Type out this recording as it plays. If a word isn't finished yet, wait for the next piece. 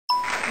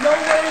Yo,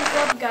 what is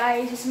up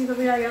guys, it's me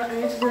Gabriel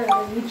and it's doing a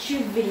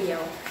YouTube video.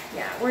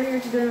 Yeah, we're here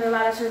to do the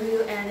latest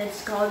review and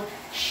it's called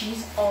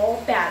She's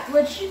All Bad,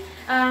 which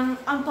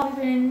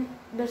unpopular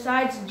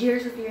besides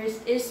Gears of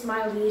Fears is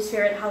my least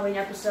favorite Halloween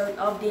episode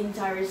of the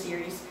entire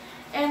series.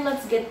 And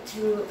let's get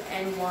to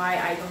and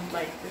why I don't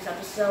like this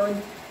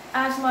episode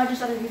as much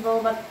as other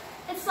people, but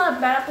it's not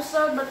a bad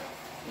episode, but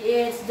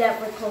it's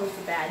definitely close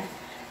to bad.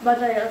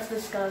 But let's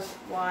discuss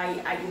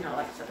why I do not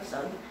like this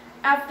episode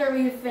after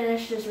we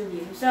finish this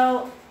review.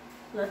 So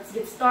let's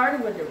get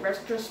started with the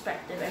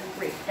retrospective and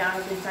breakdown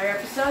of the entire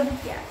episode.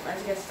 Yeah,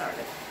 let's get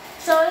started.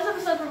 So this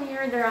episode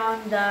premiered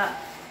around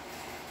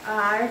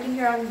I think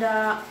around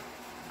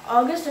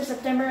August or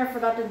September. I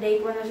forgot the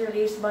date when it was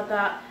released, but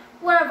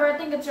whatever. I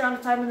think it's around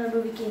the time when the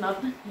movie came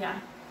up. Yeah.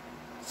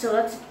 So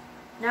let's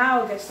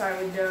now get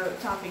started with the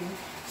topping.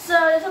 So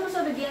this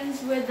episode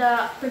begins with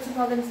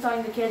Principal Huggins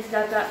telling the kids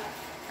that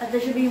there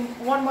should be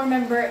one more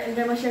member in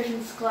the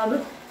Mortician's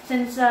club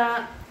since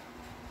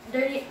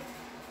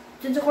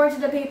according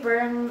to the paper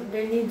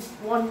there needs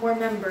one more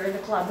member in the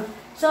club.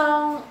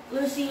 So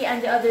Lucy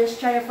and the others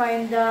try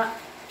to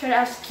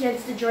ask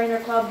kids to join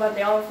their club, but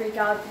they all freak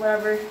out,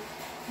 whatever.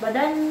 But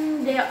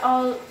then the rest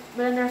of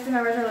the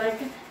members are like,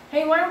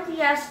 hey, why don't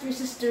we ask your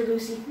sister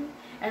Lucy?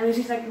 And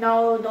Lucy's like,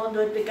 no, don't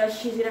do it because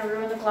she's gonna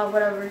ruin the club,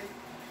 whatever.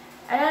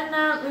 And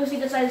then Lucy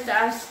decides to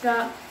ask,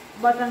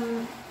 but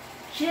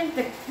she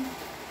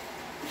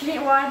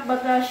didn't want,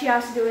 but she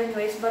has to do it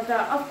anyways. But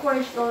of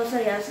course, Lola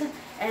said yes,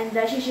 and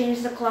she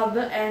changes the club.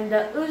 And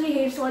Uzi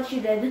hates what she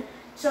did,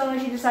 so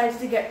she decides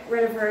to get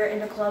rid of her in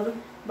the club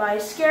by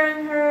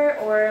scaring her,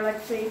 or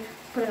let's say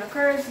putting a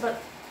curse.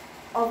 But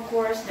of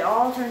course, they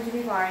all turn to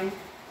be fine.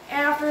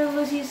 And after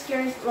Lucy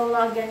scares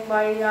Lola again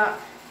by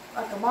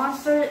like a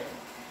monster,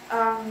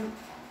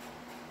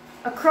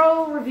 a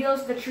crow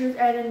reveals the truth,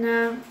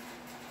 and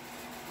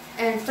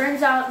it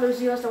turns out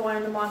Lucy was the one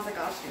in the monster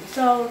costume.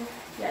 So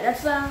yeah,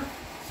 that's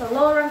So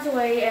Lola runs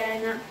away,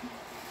 and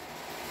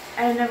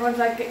everyone's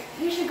like,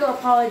 you should go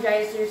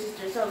apologize to your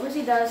sister. So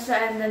Lucy does,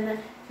 and then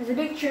there's a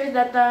big truth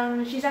that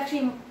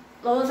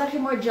Lola's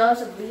actually more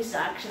jealous of Lisa,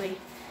 actually.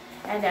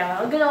 And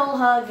a good old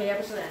hug, the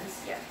episode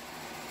ends. Yeah.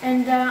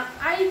 And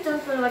I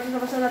don't really like this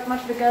episode that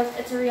much because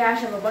it's a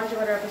rehash of a bunch of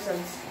other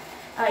episodes.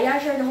 Yeah,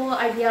 sure, the whole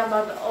idea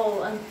about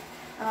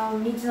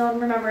needs no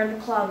member in the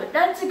club.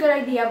 That's a good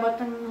idea, but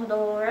the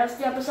rest of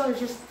the episode is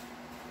just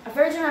a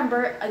fair to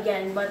remember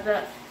again, but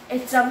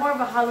it's more of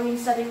a Halloween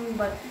setting,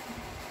 but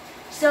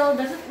still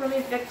doesn't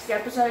really fix the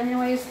episode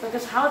anyways,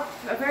 because A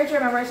Fair to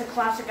Remember is a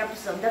classic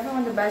episode, definitely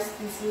one of the best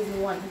in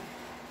season 1.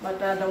 But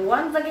the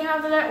ones that came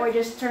after that were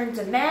just turned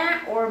to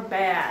meh or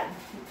bad.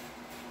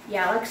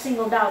 Yeah, like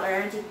Singled Out or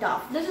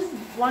Anti-Tough. This is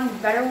one of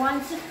the better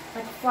ones,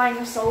 like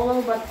Flying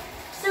Solo, but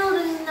still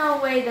this is no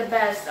way the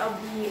best of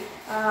the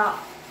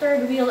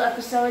third wheel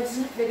episodes,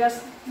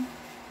 because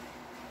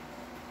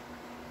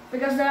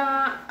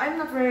I'm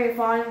not very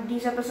fond of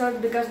these episodes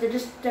because they're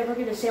just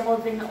typically the same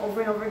old thing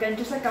over and over again,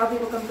 just like how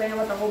people complain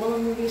about the Home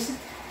Alone movies.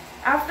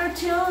 After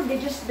 2, they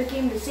just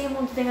became the same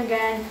old thing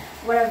again,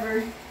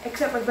 whatever,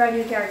 except with brand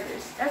new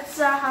characters. That's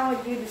how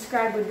you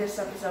describe with this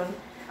episode.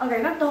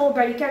 Okay, not the whole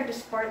brand new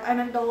characters part, I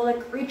meant the whole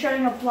like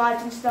retreading of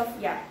plots and stuff,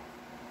 yeah.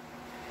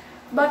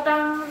 But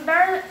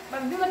I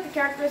do like the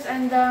characters,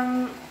 and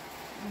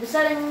the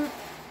setting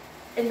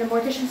in the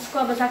Mortician's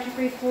club is actually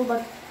pretty cool,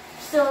 but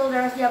still, the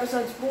rest of the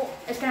episodes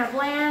is kind of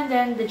bland,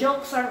 and the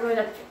jokes aren't really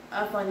that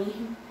funny.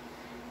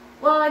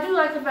 Well, I do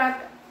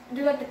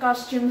like the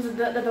costumes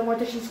that the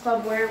Mortician's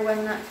Club wear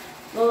when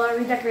Lola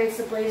redecorates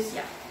the place.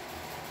 Yeah.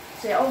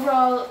 So yeah,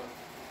 overall,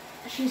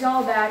 She's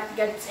All Bad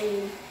gets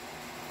a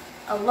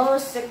low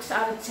 6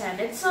 out of 10.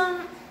 It's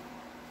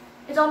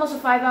almost a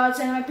 5 out of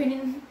 10 in my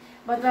opinion,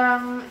 but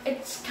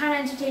it's kind of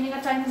entertaining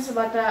at times,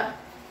 but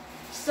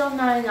still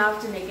not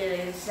enough to make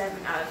it a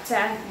 7 out of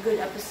 10. Good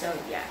episode.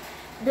 Yeah.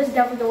 This is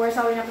definitely the worst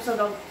Halloween episode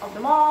of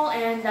them all,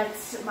 and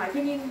that's my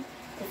opinion.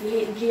 If you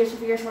hate Gears of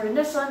Fears more than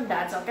this one,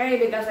 that's okay,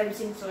 because I've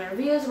seen some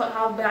reviews about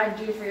how bad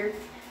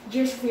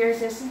Gears of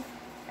Fears is.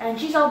 And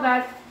She's All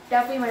Bad,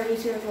 definitely my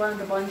least favorite one of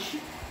the bunch,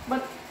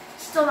 but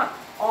still not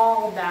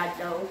all bad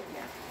though.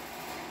 Yeah.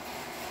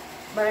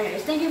 But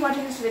anyways, thank you for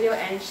watching this video,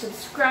 and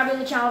subscribe to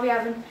the channel if you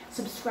haven't.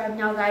 Subscribe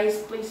now, guys,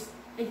 please.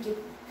 Thank you.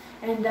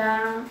 And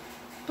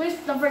please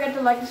don't forget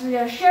to like this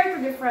video, share it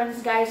with your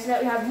friends, guys, so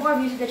that we have more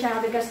views to the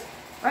channel, because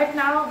right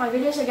now, my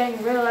videos are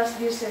getting really less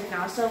views right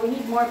now, so we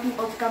need more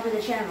people to come to the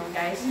channel,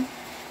 guys.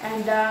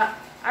 And I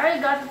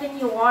already got the thing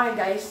you wanted,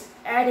 guys.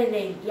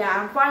 Editing.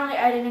 Yeah, I'm finally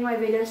editing my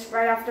videos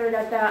right after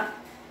that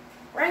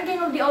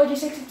ranking of the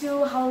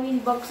OG62 Halloween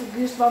books of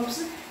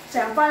Goosebumps. So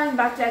I'm finally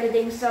back to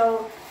editing,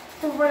 so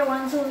for the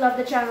ones who love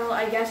the channel,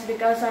 I guess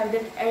because I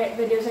didn't edit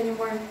videos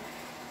anymore,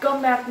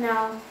 come back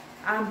now.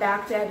 I'm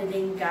back to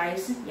editing,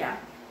 guys. Yeah.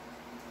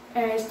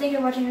 Anyways, thank you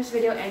for watching this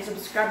video, and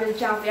subscribe to the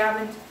channel if you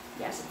haven't.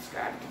 Yeah,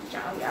 subscribe to the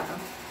channel if you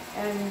haven't,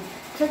 and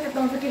click the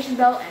notification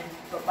bell, and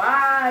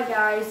bye-bye,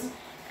 guys.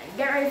 And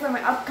get ready for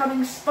my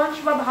upcoming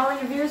SpongeBob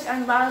Halloween reviews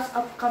and last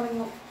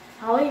upcoming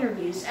Halloween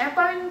reviews. I'm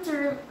planning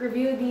to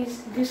review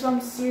these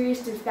Goosebumps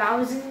series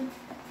 2000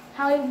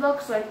 Halloween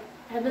books, like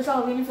this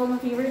Halloween film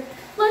fever.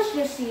 Let's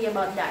just see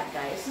about that,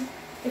 guys.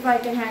 If I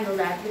can handle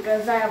that,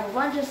 because I have a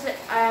bunch of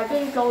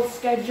pretty cold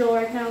schedule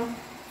right now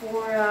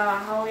for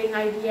Halloween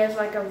ideas,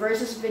 like a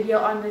versus video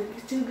on the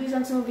two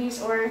Goosebumps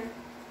movies, or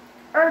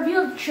a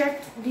review of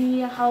Tricked,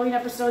 the Halloween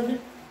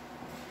episode,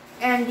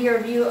 and the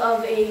review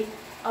of the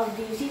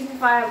season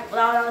 5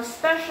 Lola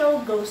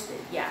special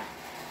Ghosted. Yeah.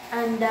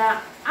 And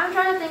I'm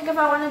trying to think if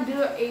I want to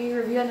do a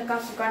review on the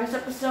Consequences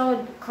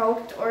episode,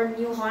 Croaked or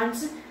New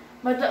Haunts,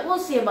 but we'll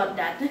see about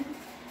that.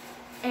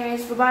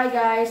 Anyways, bye-bye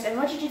guys, and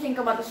what did you think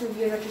about this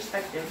review in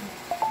retrospective?